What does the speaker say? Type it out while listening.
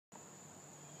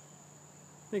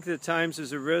think that at times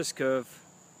there's a risk of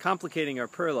complicating our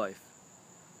prayer life,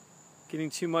 getting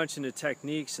too much into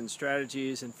techniques and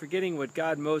strategies, and forgetting what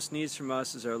God most needs from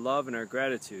us is our love and our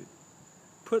gratitude.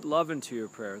 Put love into your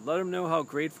prayer. Let Him know how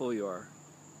grateful you are.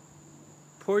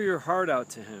 Pour your heart out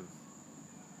to Him.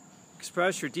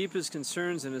 Express your deepest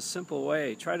concerns in a simple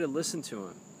way. Try to listen to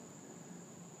Him.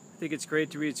 I think it's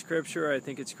great to read Scripture. I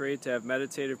think it's great to have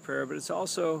meditative prayer, but it's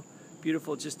also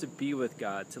beautiful just to be with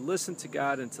God, to listen to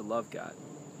God, and to love God.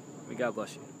 May God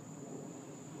bless you.